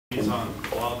on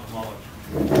Blob homology.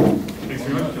 Thanks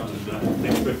very much, John. And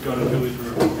thanks both John and Billy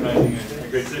for organizing a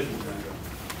great session.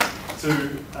 So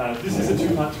this is a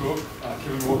two-part talk.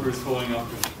 Kevin Walker is following up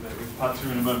with part two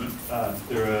in a moment.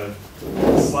 There are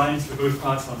slides for both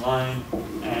parts online,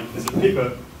 and there's a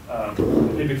paper.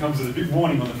 The paper comes with a big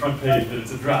warning on the front page that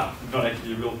it's a draft, and not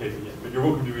actually a real paper yet, but you're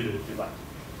welcome to read it if you'd like.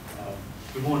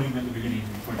 The warning at the beginning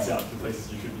points out the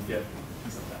places you should be careful,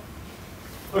 things like that.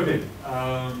 Okay,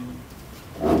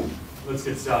 let's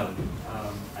get started.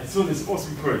 I saw this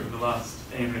awesome quote in the last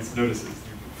AMS notices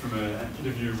from an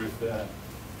interview with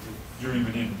Yuri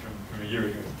Manin from a year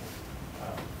ago.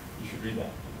 You should read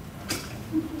that.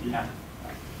 Yeah.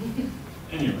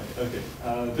 Anyway, okay,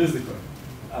 there's the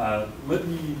quote. Let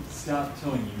me start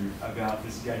telling you about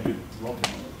this gadget, Blob.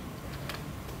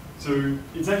 So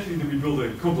it's actually that we build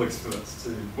a complex first. So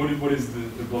what is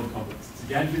the Blob complex? It's a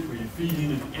gadget where you feed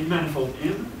in an N-manifold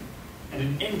M and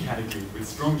an N category with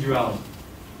strong duality.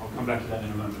 I'll come back to that in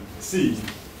a moment. C,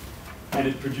 and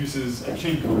it produces a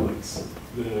chain complex,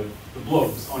 the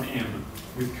blobs on M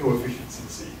with coefficients in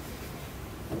C.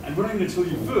 And what I'm going to tell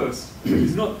you first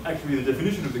is not actually the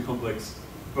definition of the complex,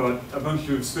 but a bunch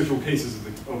of special cases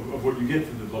of what you get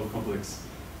from the Blob complex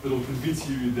that will convince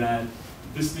you that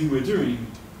this thing we're doing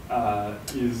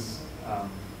is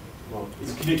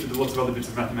connected to lots of other bits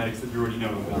of mathematics that you already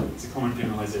know about. It's a common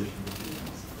generalization.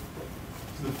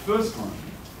 So the first one,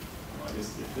 I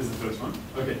guess, yeah, this is the first one.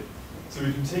 Okay, so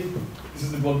we can take, this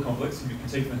is the Blob complex, and we can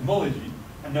take the homology,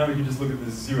 and now we can just look at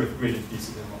the zeroth graded piece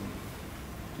of the homology.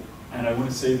 And I want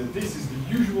to say that this is the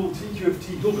usual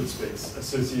TQFT Hilbert space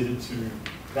associated to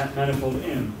that manifold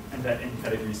M and that N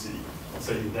category C. I'll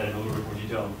say that in a little bit more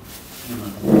detail in a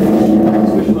moment.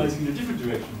 Specializing in a different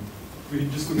direction, we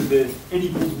can just look at the N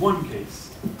equals 1 case.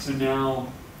 So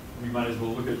now we might as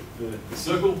well look at the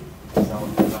circle, as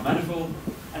our manifold,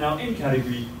 and our N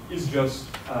category is just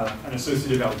an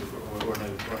associative algebra, or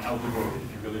an algebra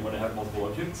if you really want to have multiple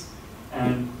objects.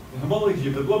 And the homology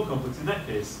of the Blob complex in that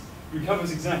case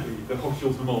recovers exactly the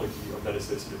Hochschild's homology of that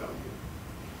associative algebra.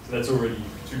 So that's already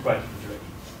two quite different directions.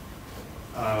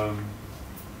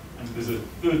 And there's a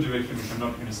third direction which I'm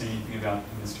not going to say anything about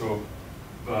in this talk,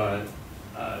 but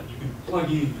you can plug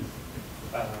in,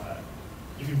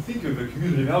 you can think of a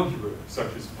commutative algebra,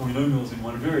 such as polynomials in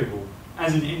one variable,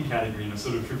 as an N category in a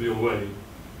sort of trivial way.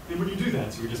 And when you do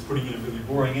that, so we're just putting in a really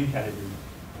boring N category,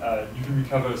 you can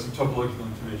recover some topological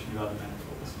information about the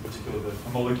manifolds, in particular the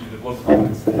homology of the Blob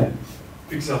complex there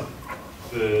picks up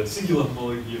the singular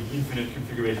homology of the infinite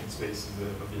configuration space of the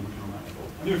original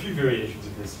manifold. And there are a few variations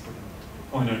of this,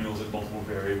 polynomials at multiple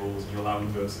variables, and you allow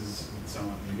inverses, and so on,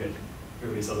 and you get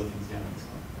various other things down and so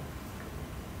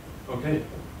on. Okay.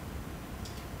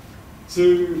 So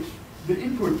the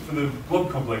input for the Blob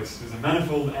complex is a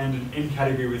manifold and an N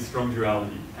category with strong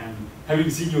duality. And having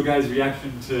seen your guys'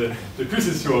 reaction to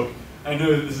Chris's talk, I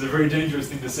know that this is a very dangerous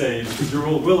thing to say because you're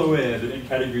all well aware that N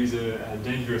categories are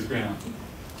dangerous ground.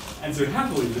 And so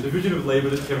happily, the division of labor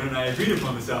that Kevin and I agreed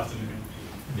upon this afternoon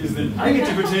is that I get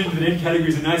to pretend that N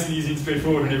categories are nice and easy and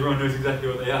straightforward and everyone knows exactly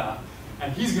what they are.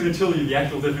 And he's going to tell you the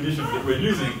actual definitions that we're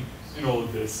using in all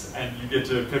of this, and you get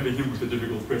to pepper him with the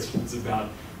difficult questions about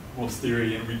Morse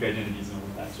theory and weak identities and all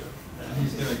of that stuff. And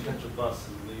he's going to catch a bus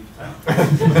and leave town.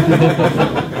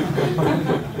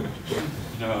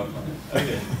 No.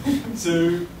 Okay.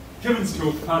 So Kevin's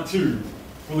talk, part 2,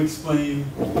 will explain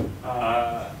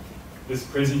this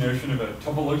crazy notion of a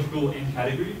topological N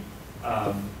category.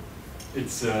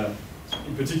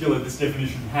 In particular, this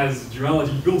definition has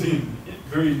duality built in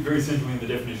very, very centrally in the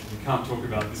definition. You can't talk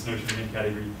about this notion of N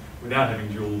category without having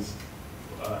duals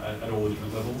at all the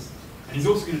different levels. And he's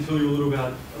also going to tell you a little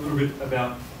bit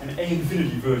about an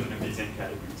A-infinity version of these N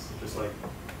categories. So just like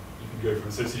you can go from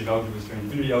associative algebras to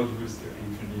infinity algebras, there are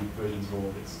A-infinity versions of all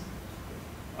of this.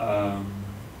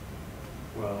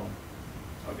 Well,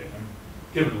 okay,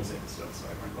 Kevin will say this stuff, so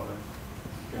I won't bother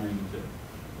going into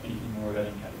anything more about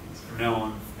N categories. From now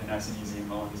on, they're nice and easy and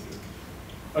well understood.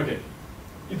 Okay.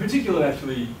 In particular,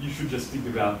 actually, you should just think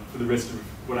about, for the rest of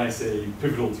what I say,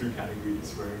 pivotal 2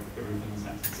 categories where everything is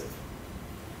nice and safe.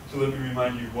 So let me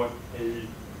remind you what a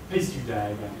pasting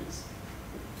diagram is.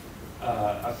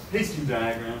 A pasting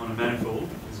diagram on a manifold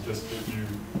is just that you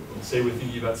say we're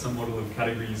thinking about some model of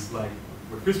categories like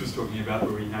what Chris was talking about,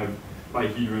 where we have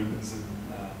bihedrons and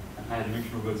higher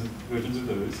dimensional versions of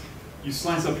those. You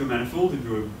slice up your manifold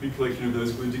into a big collection of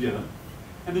those glued together,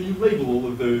 and then you label all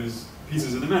of those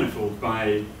pieces of the manifold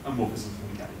by a morphism from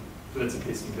the category. So that's a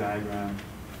pasting diagram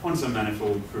on some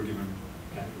manifold for a given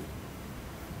category.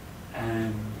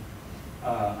 And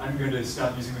I'm going to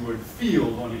start using the word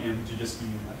field on M to just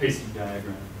mean a pasting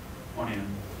diagram on M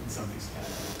in some fixed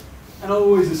category. And I'll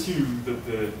always assume that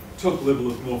the top level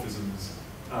of morphisms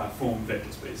form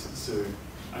vector spaces. So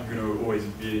I'm going to always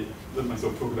let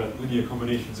myself talk about linear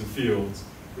combinations of fields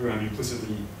where I'm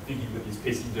implicitly thinking that these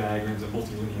pasting diagrams are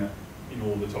multilinear in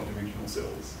all the top dimensional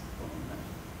cells.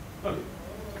 Okay,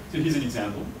 so here's an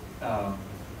example.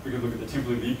 We can look at the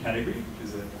temporally lead category, which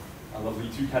is a lovely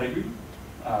 2 category.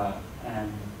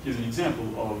 And here's an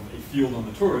example of a field on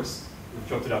the torus. We've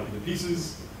chopped it up into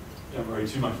pieces. Don't worry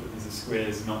too much that these are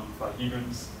squares, not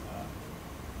dihedrons.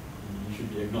 You should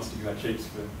be agnostic about shapes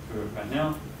for right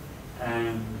now.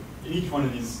 And in each one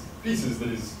of these pieces that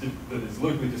is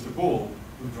locally just a ball,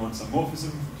 we've drawn some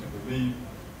morphism, for example, lead,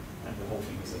 and the whole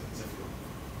thing is a field.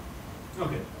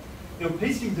 Okay. Now,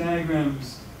 pasting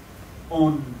diagrams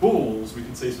on balls we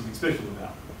can say something special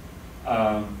about.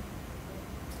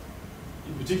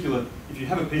 In particular, if you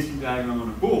have a pasting diagram on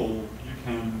a ball, you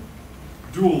can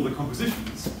dual the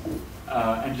compositions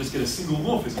and just get a single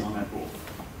morphism on that ball.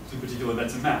 So in particular,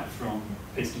 that's a map from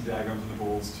pasting diagrams on the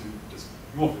balls to just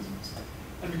morphisms.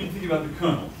 And we can think about the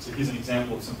kernel. So here's an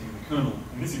example of something in the kernel.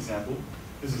 In this example,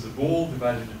 this is a ball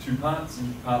divided into 2 parts.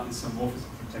 In each part is some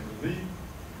morphism from temporary lead.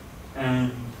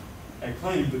 And I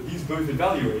claim that these both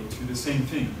evaluate to the same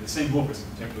thing, the same morphism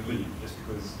from temporary lead, just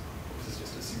because this is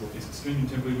just a single piece of string in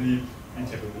temporary lead, and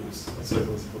temporal is a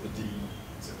circle is equal to D.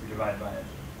 So if we divide by it,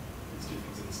 these 2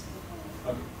 things are the same.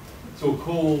 Okay. So we'll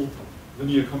call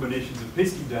linear combinations of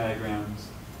pasting diagrams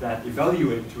that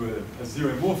evaluate to a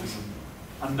zero morphism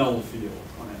a null field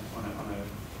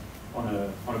on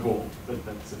a ball. So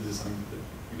this is something that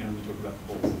we can only talk about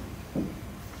for balls.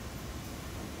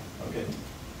 Okay.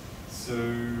 So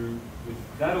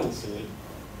with that all said,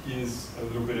 here's a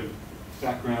little bit of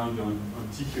background on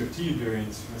TQFT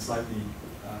invariance from a slightly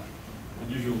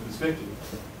unusual perspective.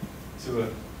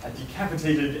 So a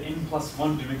decapitated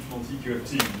n+1 dimensional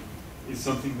TQFT is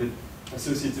something that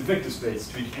associates a vector space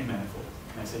to each n manifold.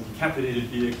 And I say decapitated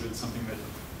here because it's something that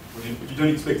you don't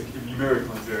expect to give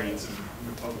numerical invariance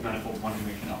of manifolds 1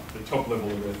 dimension up. The top level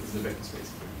of it is the vector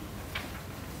space.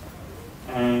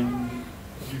 And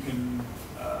you can,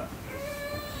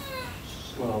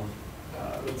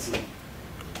 let's see.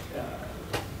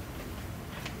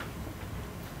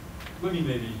 Let me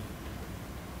maybe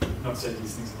not say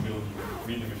these things in the middle, you can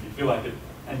read them if you feel like it,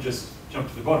 and just jump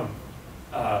to the bottom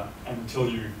and tell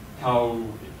you how,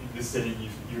 in this setting,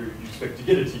 you expect to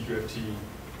get a TQFT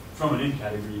from an n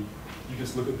category. You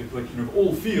just look at the collection of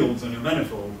all fields on your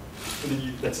manifold, and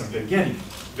then that's some gigantic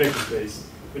vector space.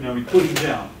 But now we close it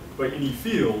down by any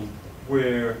field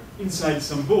where inside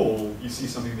some ball you see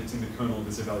something that's in the kernel of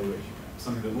this evaluation,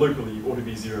 something that locally ought to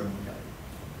be 0 in the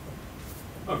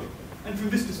category. Okay, and from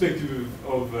this perspective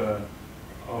of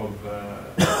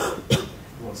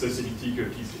associating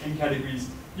TQFTs to n categories,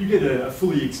 you get a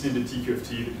fully extended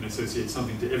TQFT that can associate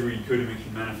something to every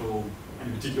codimension manifold, and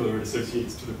in particular it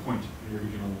associates to the point in the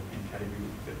original n category that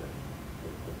you fit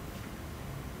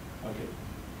that. Okay,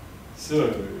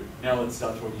 so now let's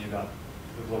start talking about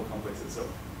the blob complex itself.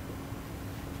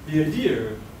 The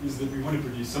idea is that we want to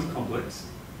produce some complex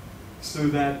so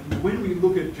that when we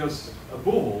look at just a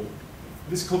ball,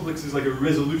 this complex is like a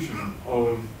resolution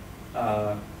of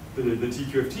the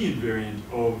TQFT invariant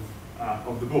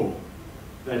of the ball.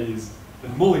 That is, the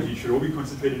homology should all be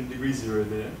concentrated in degree 0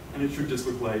 there, and it should just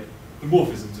look like the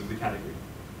morphisms of the category.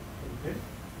 Okay?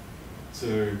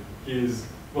 So here's,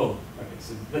 so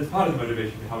that's part of the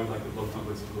motivation for how we like the blob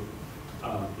complex to look.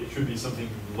 It should be something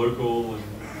local and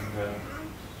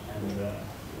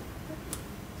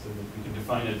so that we can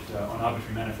define it on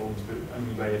arbitrary manifolds, but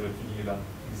only by ever thinking about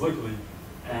things locally.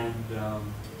 And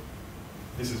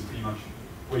this is pretty much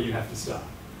where you have to start.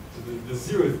 So the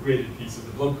 0th graded piece of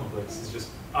the blob complex is just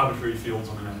arbitrary fields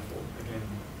on a manifold. Again,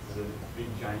 there's a big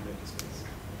giant vector space.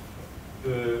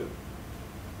 The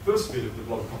first bit of the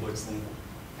blob complex then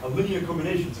are linear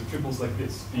combinations of triples like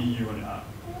this, B, U, and R.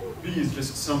 B is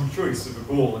just some choice of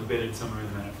a ball embedded somewhere in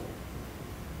the manifold.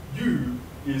 U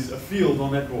is a field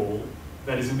on that ball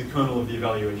that is in the kernel of the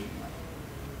evaluation.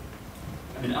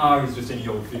 And then R is just any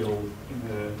old field in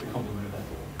the complement of that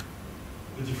ball.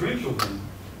 The differential then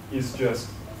is just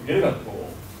forget about the ball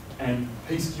and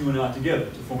paste U and R together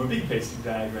to form a big pasting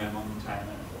diagram on the entire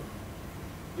manifold.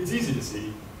 It's easy to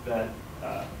see that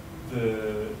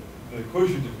the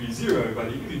quotient of B0 by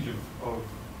the image of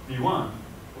B1, or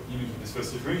the image of this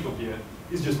first differential here,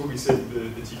 is just what we said the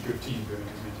TQFT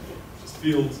invariant is meant to be. Just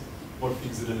fields, what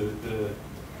things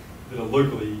that are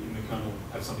locally in the kernel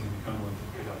have something in the kernel of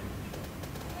the evaluation.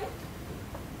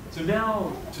 So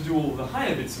now, to do all the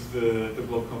higher bits of the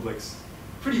blob complex,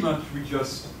 pretty much we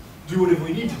just do whatever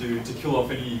we need to do to kill off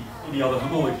any other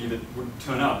homology that would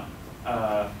turn up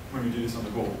when we do this on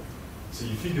the ball. So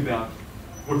you think about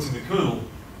what's in the kernel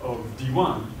of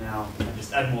D1 now, and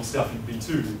just add more stuff in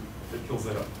B2 that kills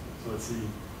that up. So let's see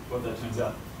what that turns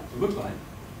out to look like.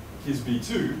 Here's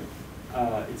B2.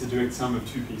 It's a direct sum of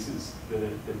two pieces,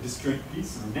 the disjoint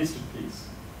piece and the nested piece.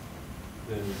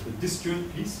 The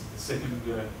disjoint piece, the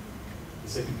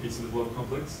second piece of the Blob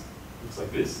complex, looks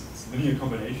like this. It's linear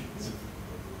combinations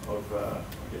of I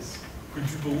guess,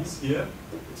 quintuples here.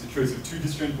 It's a choice of two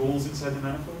disjoint balls inside the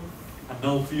manifold, a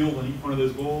null field on each one of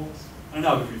those balls, and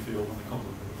an arbitrary field on the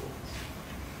complement of the balls.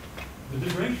 The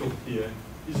differential here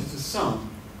is just a sum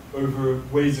over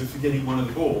ways of forgetting one of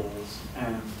the balls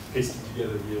and pasting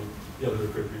together the other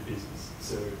appropriate pieces.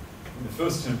 So in the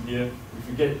first term here, we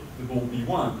forget the ball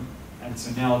B1, and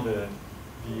so now the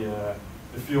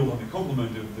field on the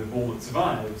complement of the ball that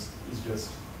survives is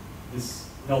just this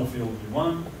null field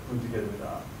B1 put together with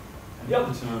R. And the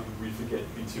other term, we forget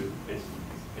B2, paste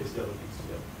the other things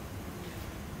together.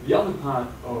 The other part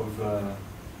of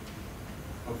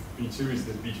B2 is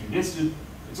that B2 nested.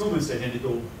 It's almost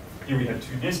identical. Here we have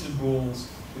two nested balls.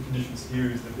 The conditions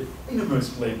here is that the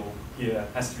innermost label here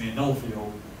has to be a null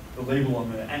field. The label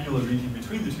on the annular region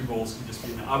between the two balls can just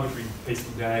be an arbitrary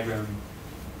pasting diagram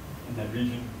in that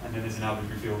region, and then there's an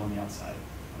arbitrary field on the outside.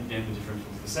 And again, the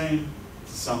differential is the same.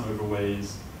 It's a sum over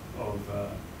ways of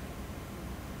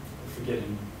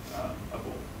forgetting a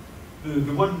ball.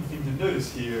 The one thing to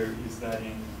notice here is that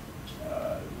in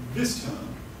this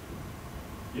term,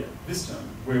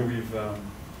 where we've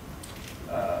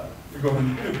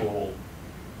forgotten the inner ball,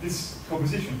 this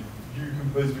composition, U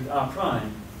composed with R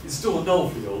prime, is still a null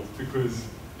field because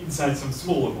inside some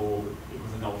smaller ball, it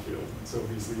was a null field. And so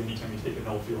obviously, anytime you take a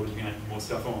null field, you can add more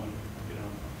stuff on.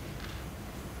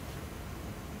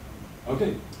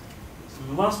 Okay, so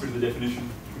the last bit of the definition,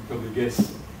 you can probably guess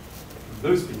from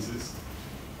those pieces,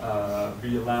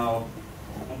 we allow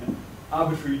an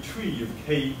arbitrary tree of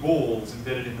K balls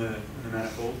embedded in the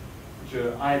manifold, which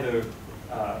are either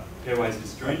pairwise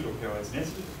disjoint or pairwise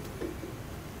nested.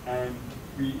 And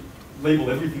we label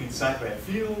everything inside by a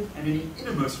field, and any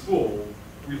innermost ball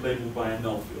we label by a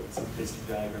null field, some pasting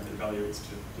diagram that evaluates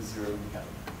to 0 in the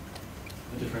capital.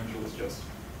 The differential is just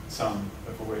sum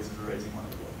over ways of erasing one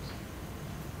of the blobs.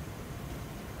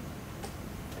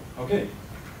 Okay,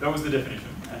 that was the definition,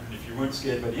 and if you weren't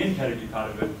scared by the end category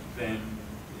part of it, then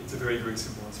it's a very, very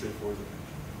simple and straightforward definition.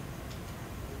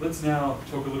 Let's now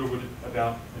talk a little bit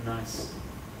about the nice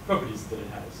properties that it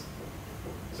has.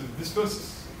 So this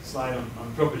first slide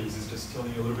on properties is just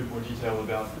telling you a little bit more detail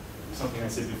about something I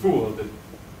said before, that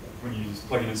when you just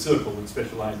plug in a circle, it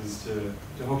specializes to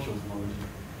Hochschild homology.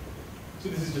 So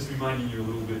this is just reminding you a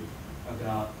little bit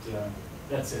about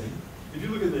that setting. If you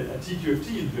look at a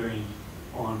TQFT invariant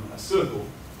on a circle,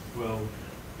 well,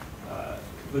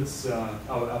 let's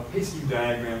our pasting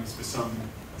diagrams for some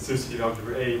associative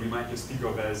algebra A we might just think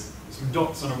of as some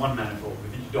dots on a one manifold,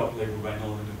 with each dot labeled by an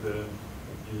element of the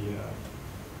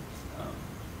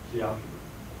algebra.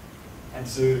 And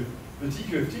so the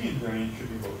TQFT invariant should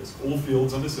be well, there's all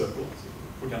fields on the circle. So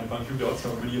put down a bunch of dots,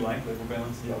 however many you like, label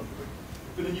balance the algebra.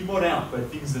 But then you mod out by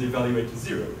things that evaluate to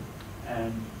 0.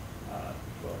 And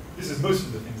well, this is most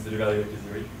of the things that evaluate to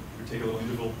 0. You take a little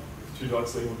interval with two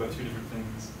dots labeled by two different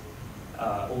things,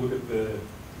 or look at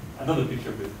another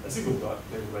picture with a single dot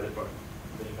labeled by that dot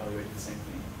that evaluate the same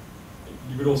thing.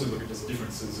 You could also look at just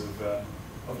differences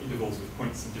of intervals with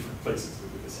points in different places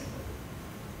with the same label.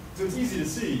 So it's easy to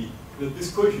see that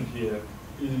this quotient here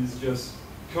is just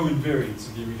co-invariance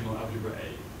of the original algebra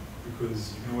A,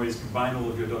 because you can always combine all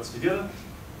of your dots together,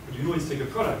 but you can always take a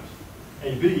product,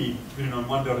 AB, written on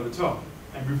one dot at the top,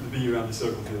 and move the B around the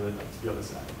circle to the other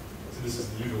side. So this is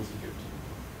the usual TQFT.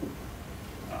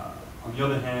 On the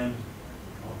other hand,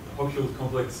 the Hochschild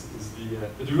complex is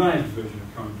the derived version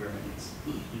of co-invariance.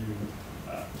 You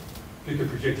pick a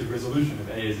projected resolution of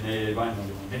A as an AA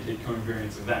binomial and then take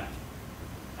co-invariance of that.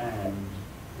 And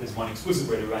there's one explicit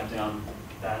way to write down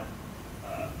that,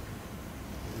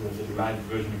 the derived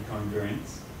version of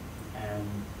co-invariance. And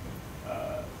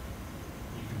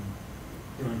you can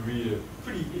go and read a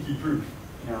pretty icky proof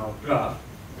in our graph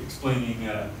explaining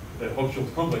the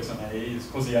Hochschild complex on A is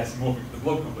quasi-isomorphic to the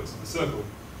Blob complex on the circle.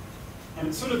 And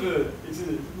it's sort of it's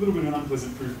a little bit of an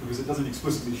unpleasant proof because it doesn't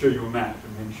explicitly show you a map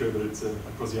and then show that it's a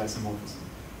quasi-isomorphism.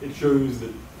 It shows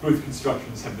that both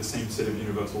constructions have the same set of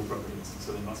universal properties,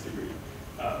 so they must agree.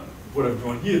 What I've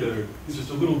drawn here, though, is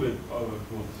just a little bit of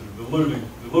sort of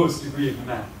the lowest degree of the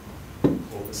map,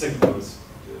 or the second lowest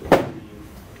degree of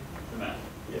the map.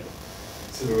 Yeah.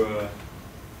 So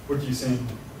what do you send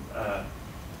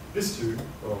this to?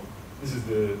 Well, this is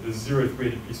the 0th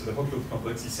graded piece of the Hochschild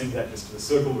complex. You send that just to the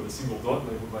circle with a single dot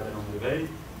labeled by the element of A.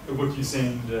 what you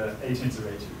send a tensor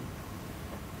A to.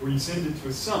 Well, you send it to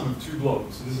a sum of two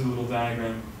blobs. So this is a little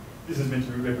diagram. This is meant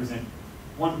to represent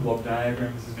one blob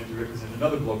diagram. This is meant to represent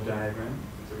another blob diagram.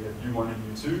 So we have U1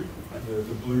 and U2, and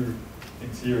the blue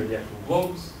things here are the actual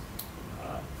blobs.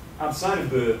 Outside of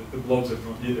the blobs I've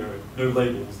drawn here, there are no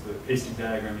labels. The pasting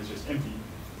diagram is just empty.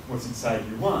 What's inside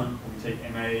U1, we take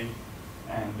MA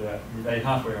and move A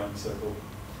halfway around the circle,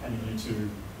 and in U2,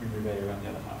 we move A around the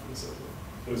other half of the circle.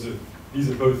 These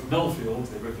are both null fields.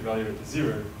 They're both evaluated to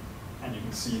 0, and you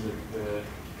can see that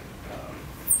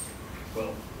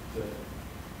the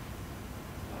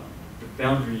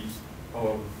boundary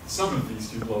of some of these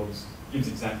two blobs gives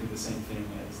exactly the same thing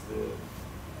as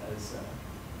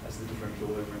the differential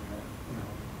over in the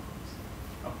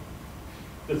oh,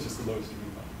 that's just the lowest degree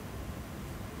one.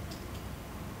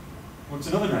 What's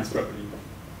another nice property?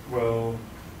 Well,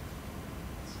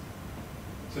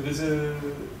 so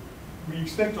we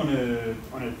expect for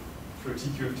a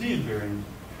TQFT invariant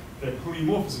that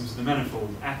homeomorphisms of the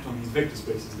manifold act on these vector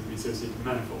spaces that we associate with the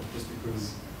manifold, just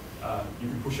because you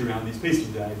can push around these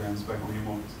pasting diagrams by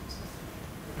homeomorphisms.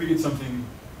 We get something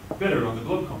better on the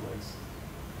Blob complex,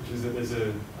 which is that there's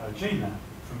a chain map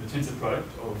from the tensor product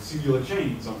of singular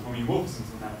chains on homeomorphisms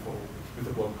of the manifold with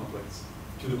the Blob complex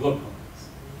to the Blob complex.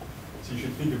 So you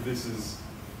should think of this as,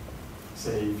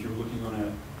 say, if you were looking on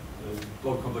a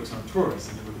Blob complex on a torus,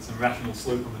 and you look at some rational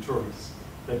slope on the torus,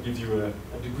 that gives you a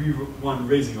degree 1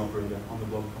 raising operator on the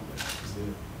Blob complex, because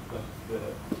the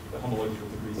homological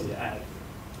degrees you add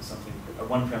to something, a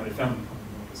one-parameter family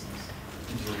homomorphisms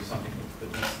into something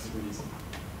that needs degrees in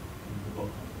the Blob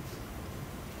complex.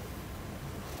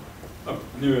 Oh,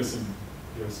 and there are some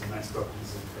nice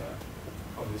properties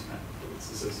of this map that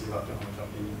it's associative after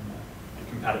homotopy and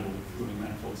compatible with gluing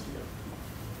manifolds together.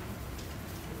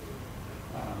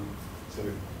 So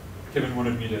Kevin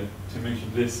wanted me to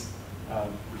mention this,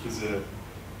 which is in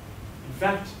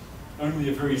fact only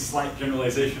a very slight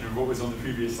generalization of what was on the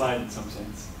previous slide in some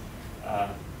sense.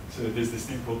 So there's this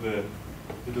thing called the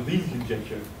Deligne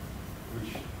conjecture,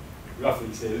 which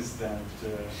roughly says that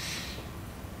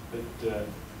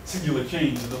singular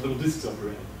chains in the little disks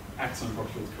operator acts on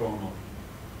Hochschild's cohomology.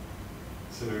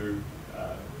 So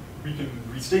we can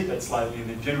restate that slightly and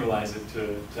then generalize it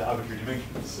to arbitrary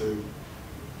dimensions. So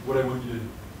what I want you to,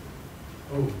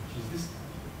 oh, geez, this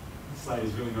slide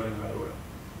is really not in the right order.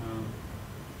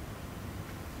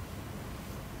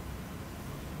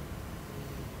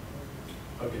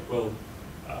 Okay, well,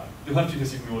 you'll have to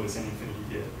just ignore this n infinity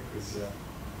here because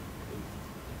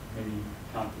maybe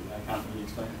I can't really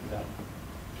explain it without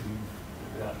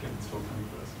Kevin's talk coming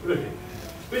first. But okay,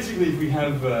 basically, if we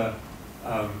have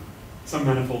some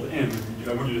manifold M, and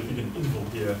I want you to think an interval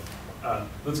here.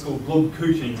 Let's call blob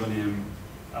cochains on M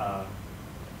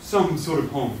some sort of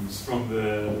homes from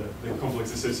the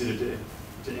complex associated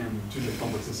to M to the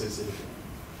complex associated to M.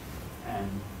 And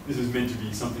this is meant to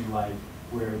be something like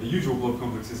where the usual blob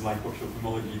complex is like Hochschild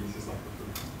homology, this is like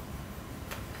Hochschild.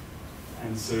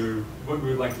 And so what we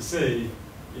would like to say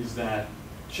is that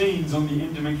chains on the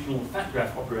n-dimensional fat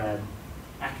graph operad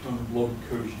act on blob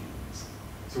cochains.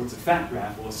 So it's a fat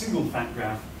graph, or a single fat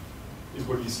graph is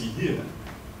what you see here.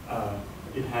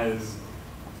 It has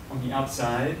on the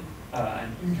outside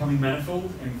an incoming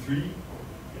manifold, M3,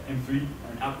 and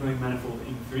an outgoing manifold,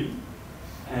 M3.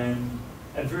 And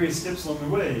at various steps along the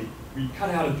way, we cut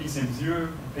out a piece M0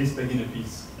 and paste back in a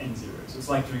piece N0. So it's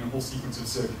like doing a whole sequence of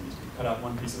surgeries. We cut out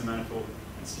one piece of the manifold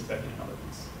and stick back in another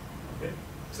piece. Okay?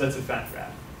 So that's a fat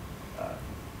graph.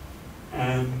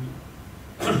 And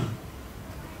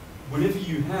whenever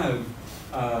you have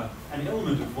an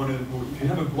element of one of the, or if you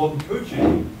have a blob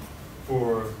cochain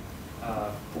for,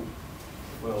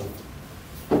 well,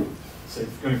 say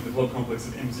going from the blob complex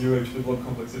of M0 to the blob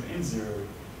complex of N0,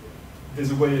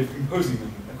 there's a way of composing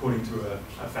them according to a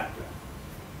fat graph.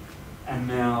 And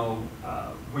now,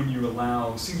 when you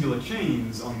allow singular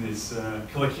chains on this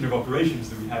collection of operations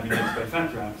that we have indexed by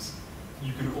fat graphs,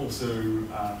 you can also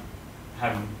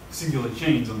have singular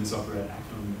chains on this operator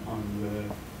act on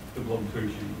the blob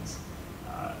cochains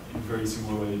in a very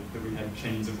similar way that we have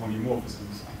chains of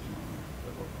homeomorphisms acting on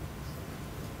the blob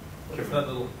complex. What's that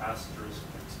little asterisk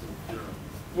next to the theorem?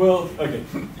 Well, okay.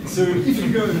 So if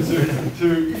you go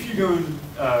and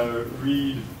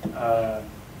read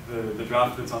the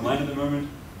draft that's online at the moment,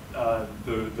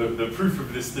 the proof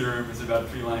of this theorem is about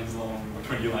 3 lines long or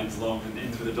 20 lines long and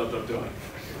ends with a dot dot dot.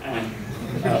 And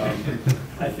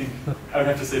I think I would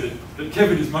have to say that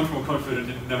Kevin is much more confident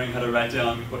in knowing how to write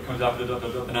down what comes after the dot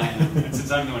dot dot than I am. And since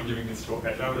I'm the one giving this talk,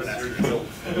 I should put an asterisk.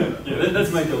 Yeah,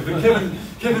 that's my guilt. But Kevin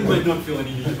might not feel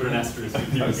any need to put an asterisk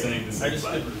if he was saying the same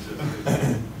slide.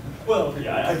 Well,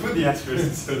 yeah, I put the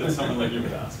asterisk so that someone like you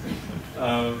would ask.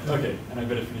 Okay, and I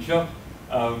better finish up.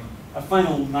 A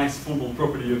final nice formal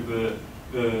property of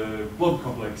the blob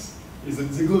complex is that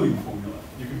it's a gluing formula.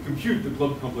 You can compute the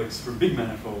blob complex for a big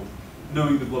manifold,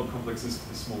 knowing the blob complexes for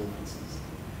the smaller pieces.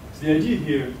 So the idea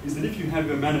here is that if you have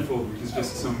a manifold which is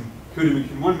just some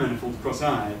codimension 1 manifold cross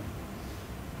I,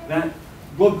 that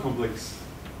blob complex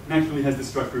naturally has the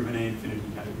structure of an A infinity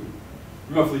category,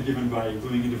 roughly given by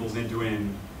gluing intervals end to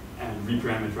end and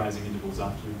reparameterizing intervals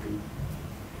after you glue.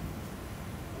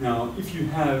 Now, if you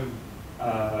have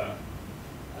a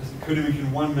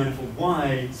codimension 1 manifold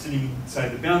Y sitting inside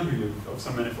the boundary of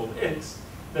some manifold X,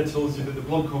 that tells you that the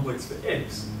blob complex for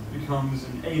X becomes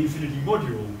an A infinity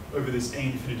module over this A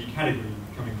infinity category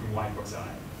coming from Y cross I.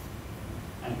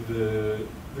 And the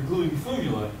gluing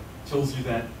formula tells you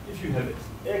that if you have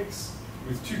X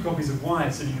with 2 copies of Y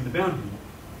sitting in the boundary,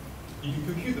 you can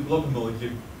compute the blob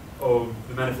homology of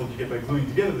the manifold you get by gluing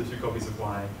together the 2 copies of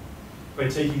Y by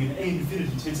taking an A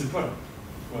infinity tensor product.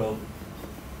 Well,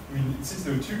 I mean, since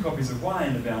there are 2 copies of Y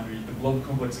in the boundary, the blob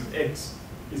complex of X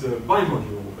is a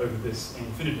bimodule over this A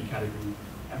infinity category,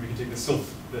 and we can take the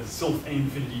self A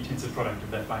infinity tensor product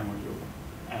of that bimodule,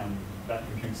 and that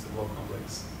computes the blob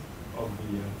complex of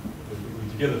the gluing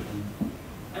together thing.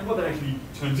 And what that actually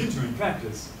turns into in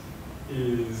practice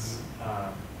is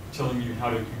telling you how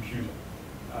to compute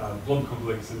blob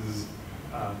complexes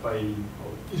by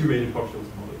iterated partial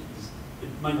homologies. It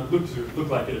might not look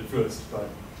like it at first, but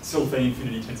self A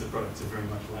infinity tensor products are very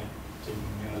much like taking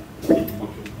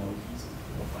module homologies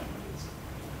of line methods.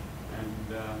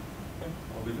 And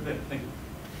I'll leave it there. Thank you.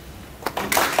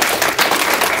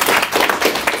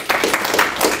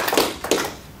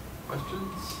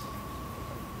 Questions?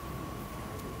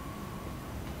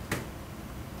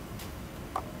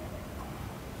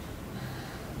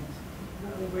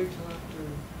 We'll wait till after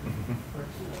part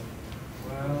 2.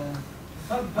 Well,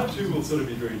 part 2 will sort of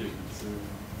be very different, so in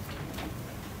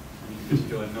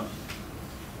particular not.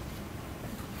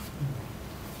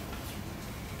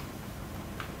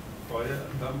 Well, yeah,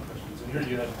 dumb questions. And here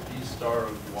you had D star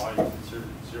of Y, you considered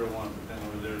 0, 1, but then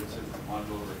over there it says the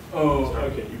module over. Oh,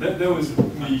 okay. That was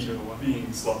me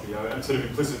being sloppy. I'm sort of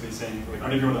implicitly saying, like,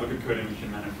 whenever you want to look at codimension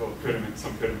manifold,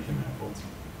 some codimension manifolds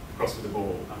across with the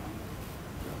ball.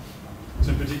 So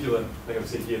in particular, like I've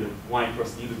said here, that Y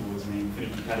across the interval is an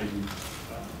infinity category.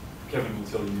 Kevin will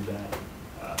tell you that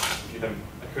if you have a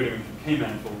codimension K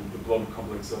manifold, the blob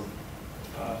complex of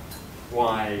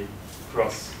Y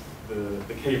across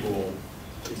the K ball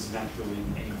is naturally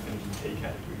an A infinity K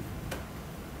category.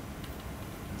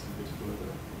 And so in particular,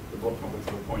 the blob complex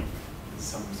of a point is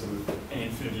some sort of A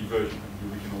infinity version of the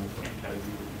original K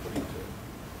category that you put into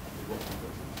the blob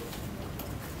complex.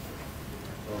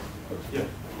 Yeah.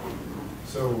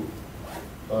 So,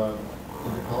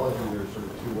 in ecology, there's sort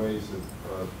of 2 ways of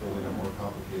building up more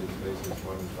complicated spaces.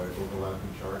 One is by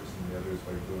overlapping charts, and the other is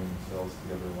by gluing cells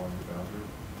together along the boundary.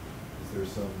 Is there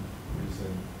some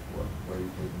reason why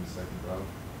you're taking the second route?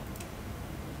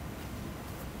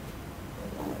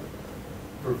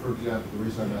 For example, the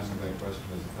reason I'm asking that question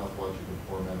is the topological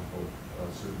 4 manifold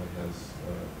certainly has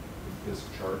disk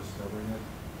charts covering it,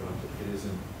 but it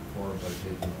isn't formed by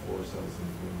taking 4 cells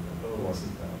and gluing them along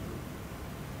the boundary.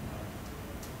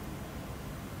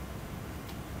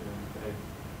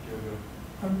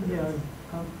 It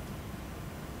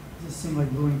just seemed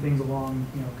like gluing things along,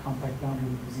 compact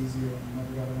boundary was easier, and I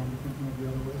never got around to thinking of the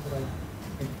other way, but I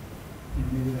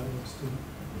maybe that works too.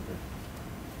 Okay.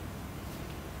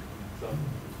 So,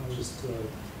 I was just,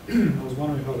 I was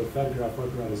wondering how the fat graph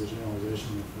worked out as a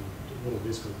generalization of the little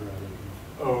visco graph.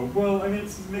 oh, well, I mean,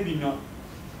 it's maybe not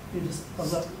It just all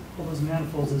those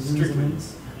manifolds as strictly.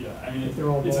 ins. Yeah, I mean, If they're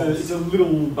all it's balls. a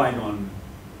little bygone.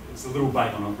 It's a little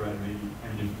bygone operator, maybe. I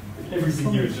mean, if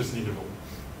everything here is just an interval,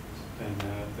 then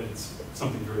it's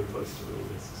something very close to little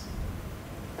disks.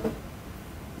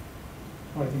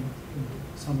 Well, I think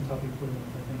some topic equivalent,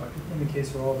 I think, in the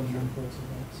case where all the manifolds are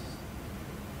balls.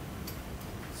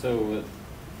 So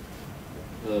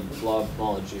the blob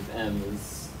homology of M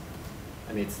is,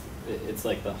 I mean, it's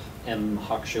like the M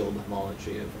Hochschild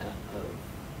homology of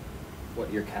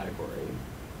what your category.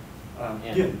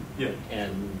 Yeah.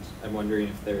 And I'm wondering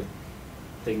if there are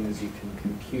things you can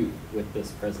compute with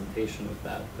this presentation of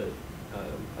that.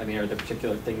 I mean, are there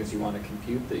particular things you want to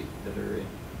compute that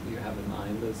you have in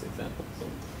mind as examples?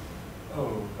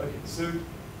 Oh, okay. So,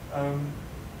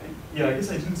 yeah, I guess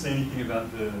I didn't say anything about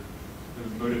the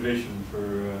motivation for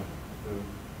the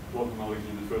blob homology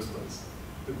in the first place.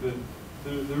 But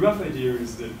the rough idea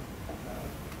is that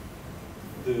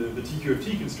the TQ of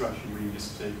T construction, where you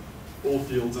just take all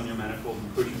fields on your manifold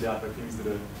and push them out by things that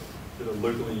that are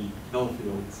locally null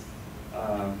fields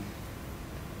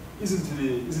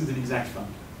isn't an exact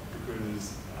fund,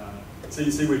 because say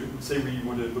we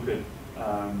want to look at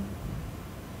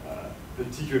the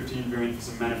TQFT invariant for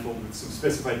some manifold with some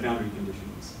specified boundary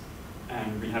conditions,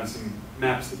 and we have some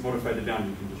maps that modify the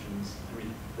boundary conditions,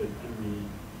 and we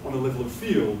on the level of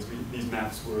fields, these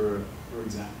maps were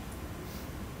exact.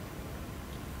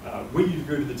 When you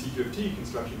go to the TQFT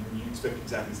construction, you expect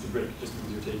exactness to break just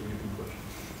because you're taking a conclusion.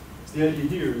 So the idea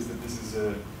here is that this is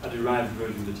a derived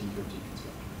version of the TQFT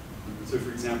construction. So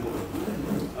for example,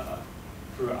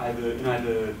 in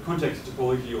either context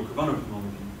topology or Kavanagh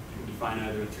homology, you can define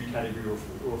either a 3-category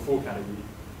or a 4-category,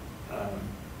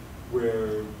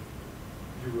 where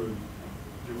you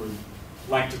would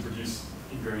like to produce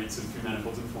invariants of 3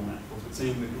 manifolds and 4 manifolds. But say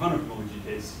in the Kavanagh homology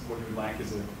case, what you would like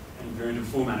is an invariant of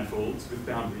 4 manifolds with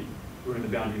boundary, where in the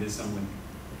boundary there's some link.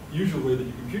 The usual way that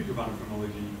you compute Kavanagh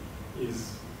homology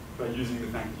is by using the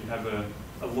fact that you have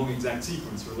a long exact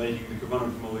sequence relating the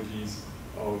Kavanagh homologies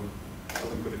of a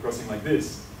link with a crossing like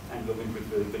this and the link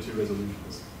with the 2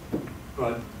 resolutions.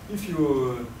 But if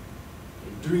you're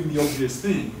doing the obvious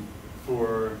thing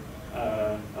for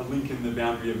a link in the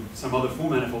boundary of some other 4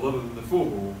 manifold other than the 4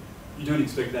 ball, you don't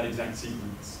expect that exact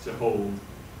sequence to hold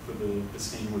for the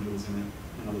skein modules in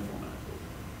another 4 manifold.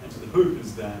 And so the hope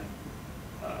is that,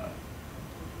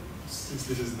 since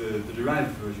this is the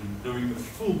derived version, knowing the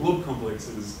full blob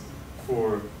complexes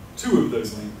for 2 of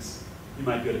those links, you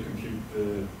might be able to compute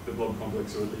the blob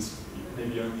complex, or at least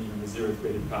maybe only even the 0th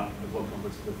weighted part of the blob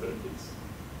complex for the 3rd piece.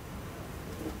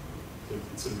 So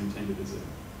it's sort of intended as a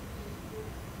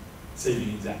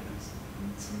saving exactness.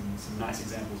 And some nice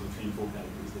examples of 3 and 4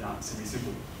 categories that aren't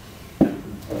semi-simple,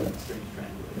 strange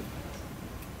triangulated.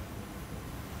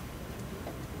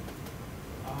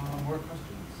 More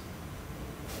questions?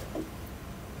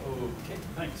 Okay,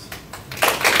 thanks.